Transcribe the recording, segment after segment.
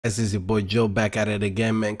This is your boy Joe back at it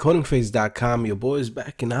again, man. CodingPhase.com, your boy is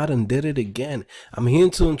back and I done did it again. I'm here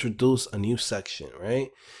to introduce a new section, right?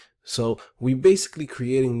 So we basically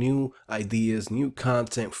creating new ideas, new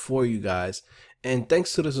content for you guys. And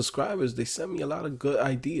thanks to the subscribers, they sent me a lot of good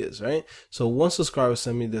ideas, right? So one subscriber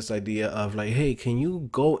sent me this idea of like, hey, can you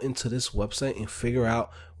go into this website and figure out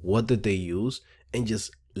what did they use and just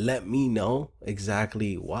let me know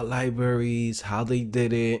exactly what libraries, how they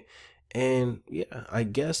did it. And yeah, I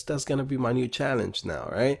guess that's gonna be my new challenge now,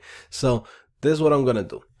 right? So this is what I'm gonna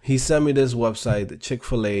do. He sent me this website, the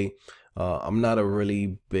Chick-fil-A. I'm not a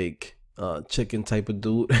really big chicken type of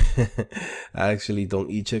dude. I actually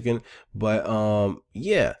don't eat chicken, but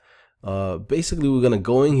yeah, basically we're gonna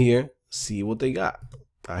go in here, see what they got.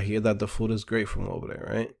 I hear that the food is great from over there,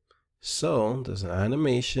 right? So there's an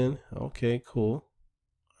animation. Okay, cool.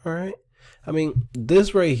 All right. I mean,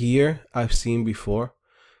 this right here I've seen before.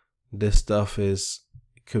 This stuff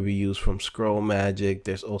could be used from Scroll Magic.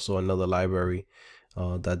 There's also another library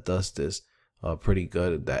that does this pretty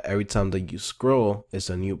good, that every time that you scroll, it's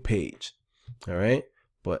a new page. All right,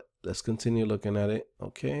 but let's continue looking at it.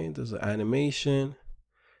 Okay, there's an animation.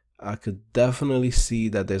 I could definitely see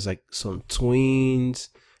that there's like some tweens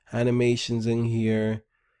animations in here,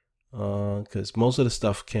 because most of the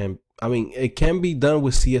stuff it can be done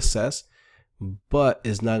with CSS, but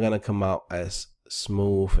it's not gonna come out as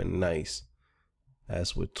smooth and nice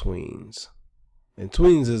as with tweens. And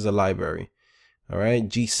tweens is a library. All right,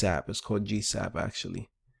 GSAP, it's called GSAP actually.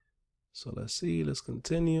 So let's see, let's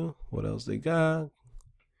continue. What else they got?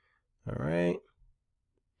 All right,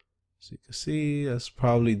 so you can see that's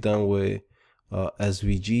probably done with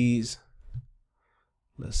SVGs.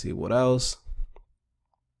 Let's see what else.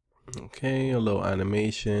 Okay, a little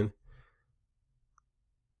animation.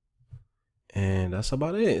 And that's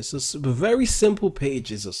about it. It's a very simple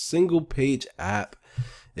page. It's a single page app.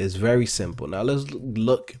 It's very simple. Now let's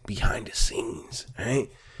look behind the scenes, right?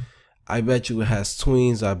 I bet you it has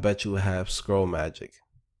tweens. I bet you it has Scroll Magic.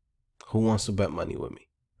 Who wants to bet money with me,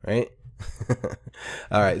 right?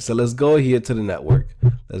 All right, so let's go here to the network.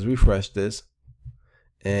 Let's refresh this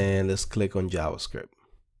and let's click on JavaScript.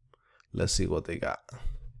 Let's see what they got.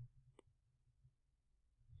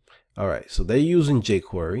 All right, so they're using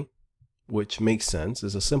jQuery, which makes sense.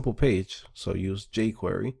 It's a simple page, so use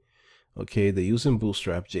jQuery. Okay, they're using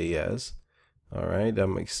Bootstrap.js. All right, that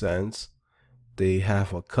makes sense. They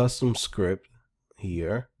have a custom script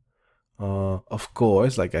here. Of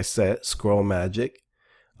course, like I said, Scroll Magic.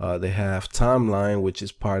 They have Timeline, which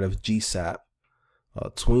is part of GSAP.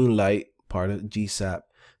 Tween Light, part of GSAP.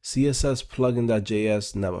 CSS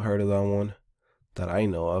plugin.js, never heard of that one that I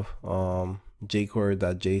know of.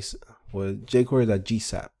 jQuery.gsap.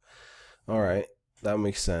 All right, that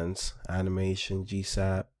makes sense. Animation,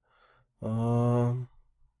 GSAP.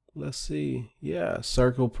 Let's see. Yeah,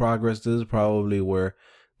 circle progress. This is probably where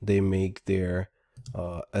they make their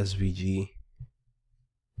SVG.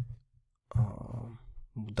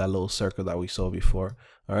 That little circle that we saw before.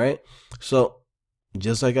 All right. So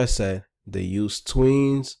just like I said, they use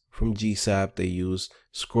tweens from GSAP. They use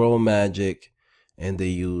Scroll Magic, and they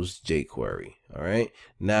use jQuery. All right.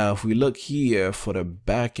 Now, if we look here for the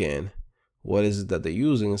backend, what is it that they're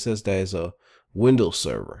using? It says that it's a Windows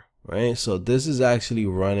server, right? So this is actually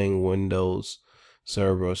running Windows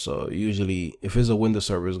server. So usually if it's a Windows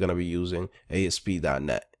server, it's going to be using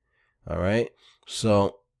ASP.NET. All right.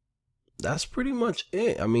 So that's pretty much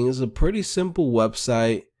it. I mean, it's a pretty simple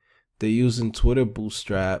website. They're using Twitter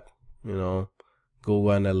Bootstrap, you know,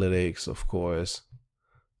 Google Analytics, of course.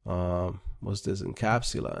 What's this?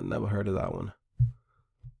 Encapsula. I never heard of that one.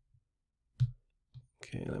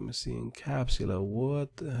 Okay, let me see. Encapsula.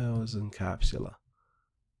 What the hell is Encapsula?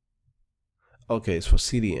 Okay, it's for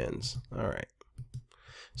CDNs. All right.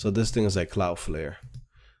 So this thing is like Cloudflare.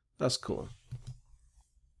 That's cool.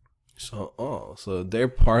 So, so they're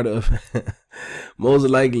part of, most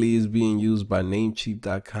likely is being used by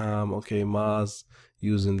Namecheap.com. Okay, Moz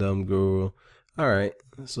using them, Guru. All right.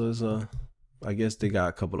 So it's I guess they got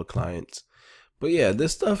a couple of clients. But yeah,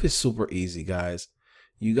 this stuff is super easy, guys.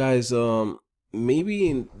 You guys, maybe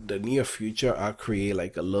in the near future I'll create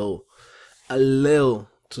like a little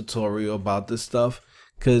tutorial about this stuff,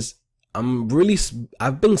 because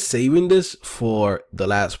I've been saving this for the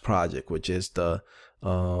last project, which is the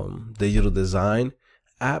digital design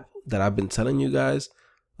app that I've been telling you guys.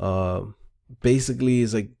 Basically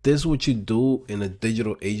it's like this is what you do in a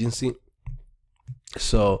digital agency.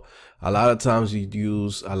 So a lot of times you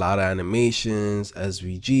use a lot of animations,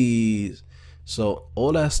 SVGs. So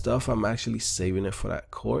all that stuff, I'm actually saving it for that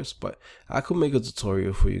course, but I could make a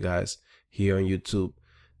tutorial for you guys here on YouTube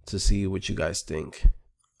to see what you guys think.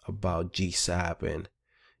 about GSAP and,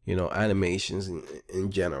 you know, animations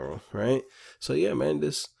in general, right? So yeah, man,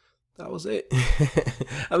 that was it.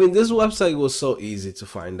 I mean, this website was so easy to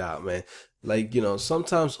find out, man. Like, you know,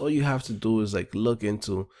 sometimes all you have to do is like look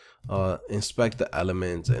into, inspect the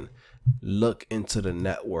elements and look into the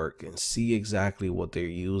network and see exactly what they're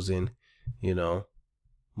using. You know,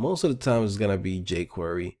 most of the time it's gonna be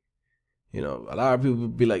jQuery. You know, a lot of people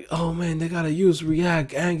be like, oh man, they gotta use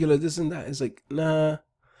React, Angular, this and that. It's like, nah,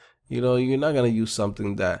 you know, you're not gonna use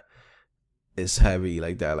something that is heavy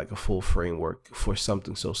like that, like a full framework for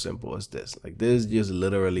something so simple as this. Like, this is just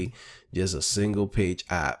literally just a single page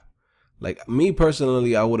app. Like, me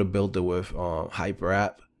personally, I would have built it with Hyper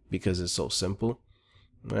App because it's so simple,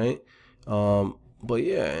 right? But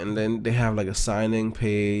yeah, and then they have like a signing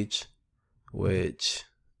page, which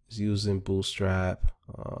is using Bootstrap.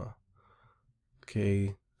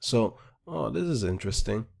 Okay, so this is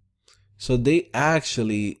interesting. So they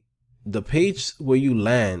actually, the page where you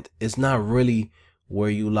land is not really where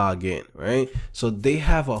you log in, right? So they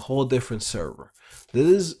have a whole different server. This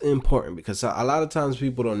is important because a lot of times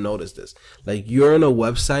people don't notice this. Like, you're on a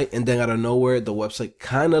website and then out of nowhere, the website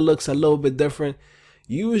kind of looks a little bit different.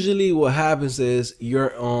 Usually what happens is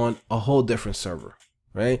you're on a whole different server,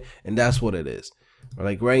 right? And that's what it is.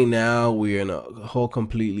 Like, right now we're in a whole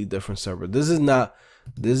completely different server. This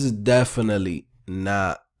is definitely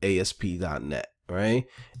not ASP.NET. Right?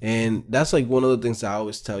 And that's like one of the things I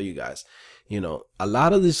always tell you guys. You know, a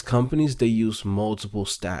lot of these companies, they use multiple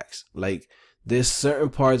stacks. Like, there's certain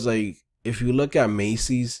parts, like if you look at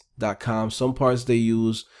Macy's.com, some parts they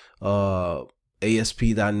use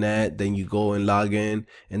ASP.NET, then you go and log in,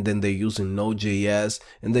 and then they're using Node.js,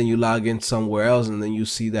 and then you log in somewhere else, and then you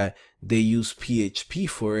see that they use PHP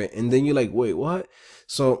for it, and then you're like, wait, what?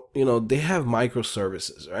 So, you know, they have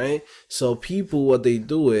microservices, right? So people, what they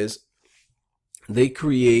do is they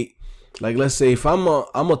create, like, let's say if I'm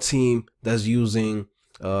a team that's using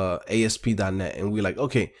ASP.NET, and we're like,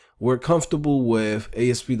 okay, we're comfortable with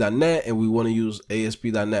ASP.NET and we want to use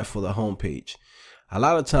ASP.NET for the homepage. A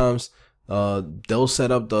lot of times they'll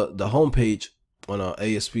set up the homepage on a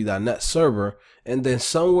ASP.NET server, and then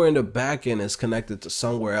somewhere in the backend is connected to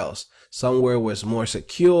somewhere else, somewhere where it's more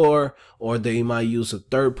secure, or they might use a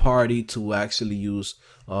third party to actually use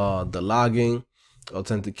the logging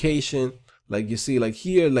authentication. Like, you see, like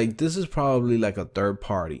here, like this is probably like a third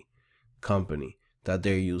party company that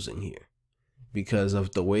they're using here because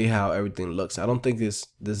of the way how everything looks. I don't think this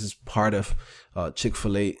is part of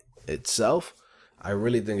Chick-fil-A itself. I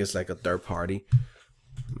really think it's like a third party.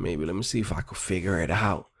 Maybe let me see if I could figure it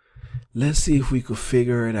out. Let's see if we could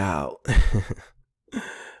figure it out.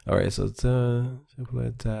 All right, so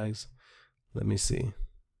Chick-fil-A tags. Let me see.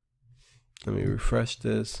 Let me refresh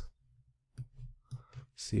this.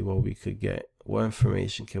 See what we could get. What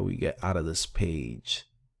information can we get out of this page?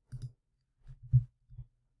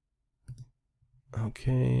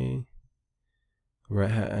 Okay.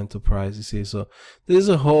 Red Hat Enterprise. You see, so this is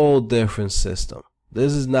a whole different system.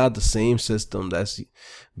 This is not the same system that's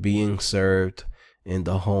being served in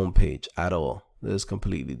the home page at all. This is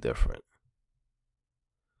completely different.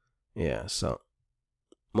 Yeah, so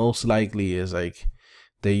most likely is like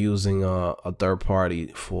they're using a third party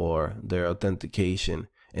for their authentication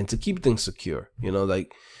and to keep things secure. You know,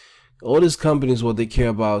 like all these companies, what they care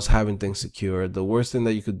about is having things secure. The worst thing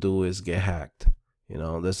that you could do is get hacked. You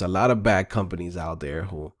know, there's a lot of bad companies out there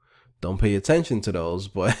who don't pay attention to those,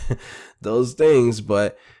 but those things,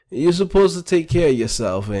 but you're supposed to take care of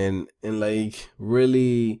yourself and like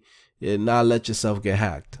really not let yourself get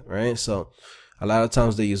hacked, right? So a lot of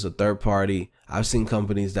times they use a third party. I've seen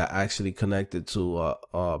companies that actually connected to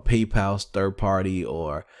PayPal's third party,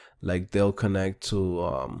 or like they'll connect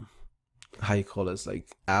to how you call it, it's like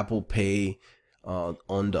Apple Pay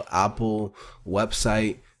on the Apple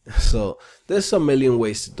website. So there's a million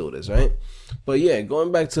ways to do this, right? But yeah,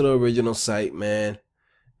 going back to the original site, man,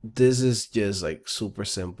 this is just like super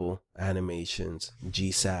simple animations.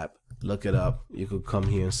 GSAP, look it up. You could come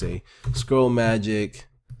here and say Scroll Magic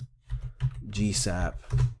GSAP.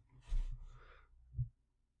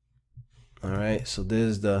 All right, so this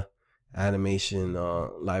is the animation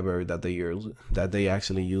library that they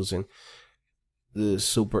actually using. This is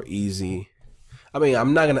super easy. I mean,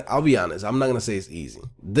 I'll be honest, I'm not gonna say it's easy.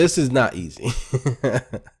 This is not easy.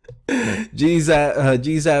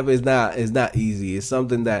 GSAP is not easy. It's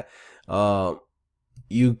something that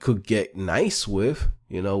you could get nice with,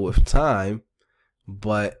 you know, with time,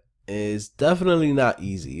 but it's definitely not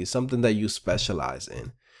easy. It's something that you specialize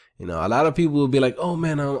in. You know, a lot of people will be like, oh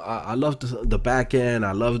man, I love the back end.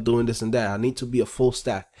 I love doing this and that. I need to be a full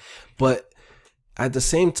stack. But at the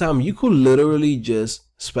same time, you could literally just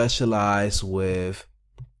specialize with,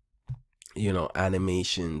 you know,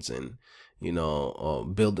 animations and, you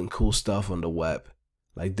know, building cool stuff on the web.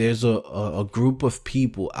 Like there's a group of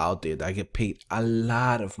people out there that get paid a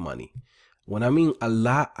lot of money. When I mean a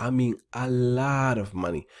lot, I mean a lot of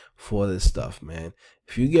money for this stuff, man.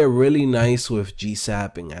 If you get really nice with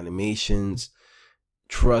GSAP and animations,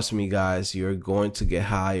 trust me, guys, you're going to get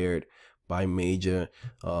hired by major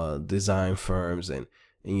design firms. And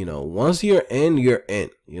you know, once you're in, you're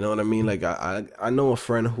in. You know what I mean? Like I know a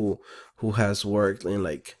friend who has worked in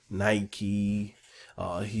like Nike.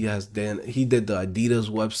 He did the Adidas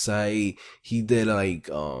website. He did like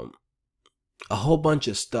a whole bunch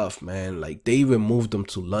of stuff, man. Like they even moved them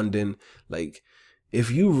to London. Like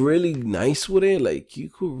if you really nice with it, like you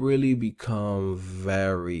could really become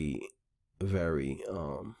very, very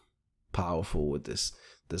powerful with this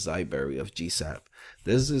library of GSAP.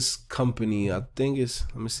 There's this company, I think it's,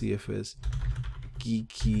 let me see if it's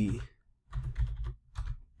Geeky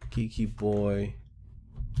Boy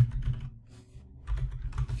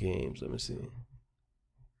Games. Let me see.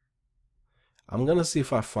 I'm gonna see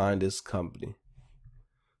if I find this company.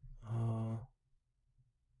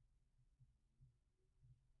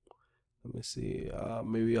 Let me see.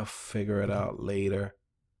 Maybe I'll figure it out later.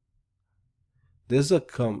 There's a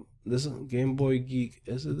Game Boy Geek.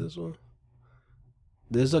 Is it this one?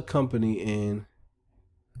 There's a company in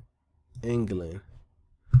England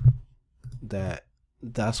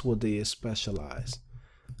that's what they specialize.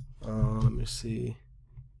 Let me see.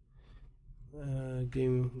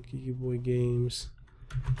 Geeky Boy Games,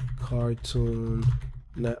 Cartoon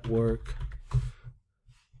Network.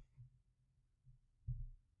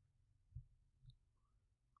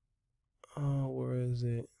 Where is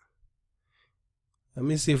it? Let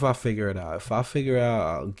me see if I figure it out. If I figure it out,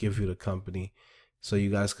 I'll give you the company so you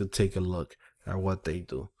guys could take a look at what they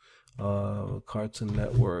do. Cartoon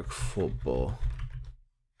Network football.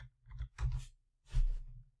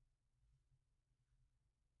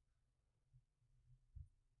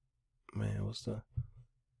 Man, what's the...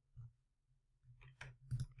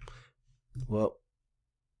 Well,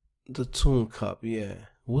 the Toon Cup, yeah.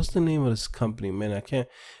 What's the name of this company, man?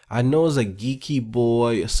 I know it's a Geeky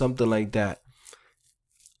Boy or something like that.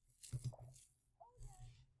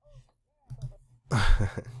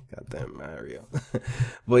 Goddamn Mario.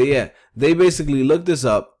 But yeah, they basically looked this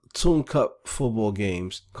up. Toon Cup football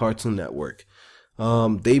games, Cartoon Network.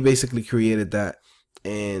 They basically created that,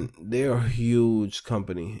 and they're a huge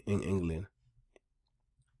company in England.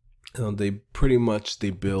 They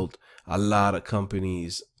built a lot of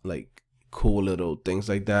companies, like cool little things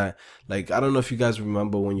like that. Like I don't know if you guys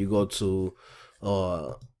remember when you go to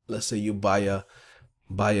let's say you buy a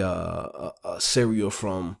cereal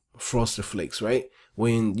from Frosted Flakes, right?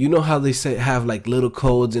 When you know how they say have like little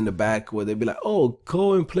codes in the back where they be like, oh,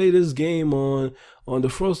 go and play this game on the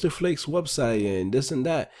Frosted Flakes website and this and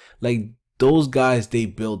that. Like those guys, they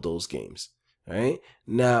build those games, right?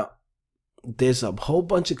 Now there's a whole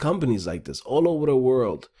bunch of companies like this all over the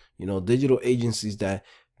world, you know, digital agencies that,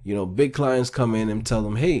 you know, big clients come in and tell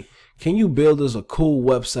them, hey, can you build us a cool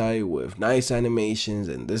website with nice animations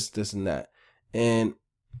and this and that? And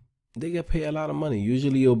they get paid a lot of money.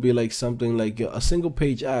 Usually it'll be like something like a single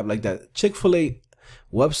page app, like that Chick-fil-A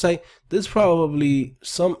website. This probably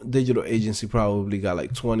some digital agency probably got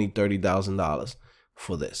like $20,000-$30,000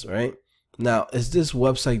 for this, right? Now, is this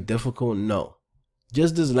website difficult? No.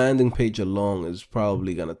 Just this landing page alone is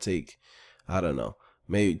probably gonna take, I don't know,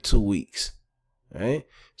 maybe 2 weeks, right?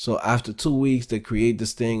 So after 2 weeks, they create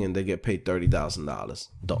this thing and they get paid $30,000.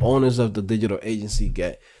 The owners of the digital agency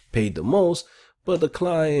get paid the most, but the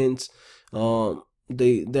clients,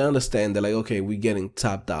 they understand. They're like, okay, we're getting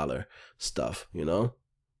top dollar stuff, you know.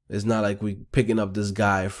 It's not like we picking up this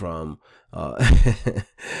guy from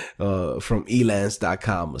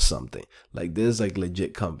elance.com or something. Like there's like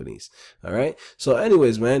legit companies. All right. So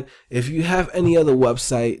anyways, man, if you have any other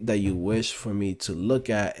website that you wish for me to look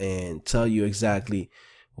at and tell you exactly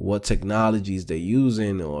what technologies they're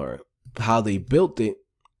using or how they built it,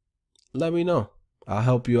 let me know. I'll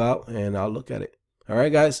help you out and I'll look at it. All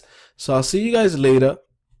right, guys. So I'll see you guys later.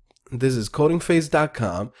 This is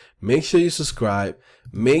CodingPhase.com. Make sure you subscribe.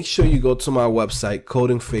 Make sure you go to my website,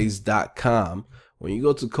 CodingPhase.com. When you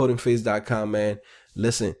go to CodingPhase.com, man,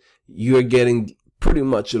 listen, you're getting pretty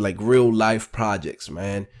much like real life projects,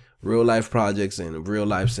 man. Real life projects and real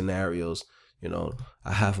life scenarios. You know,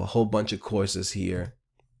 I have a whole bunch of courses here.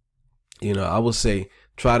 You know, I would say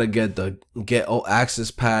try to get all access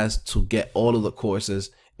pass to get all of the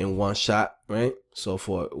courses in one shot, right? So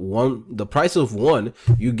for the price of one,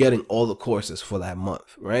 you're getting all the courses for that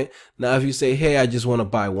month, right? Now, if you say, hey, I just want to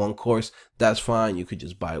buy one course, that's fine. You could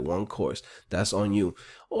just buy one course. That's on you.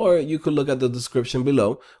 Or you could look at the description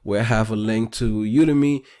below where I have a link to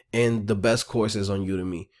Udemy and the best courses on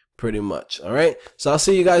Udemy. Pretty much. All right, so I'll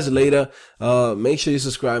see you guys later. Make sure you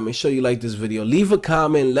subscribe, make sure you like this video, leave a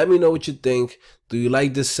comment, let me know what you think. Do you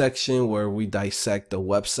like this section where we dissect the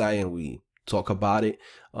website and we talk about it?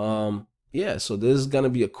 Yeah, so this is gonna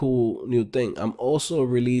be a cool new thing. I'm also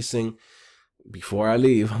releasing, before I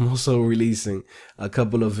leave, I'm also releasing a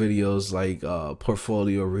couple of videos like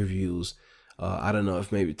portfolio reviews. I don't know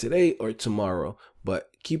if maybe today or tomorrow,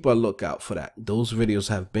 but keep a lookout for that. Those videos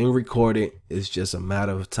have been recorded. It's just a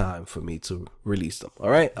matter of time for me to release them.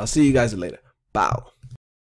 All right, I'll see you guys later. Bow.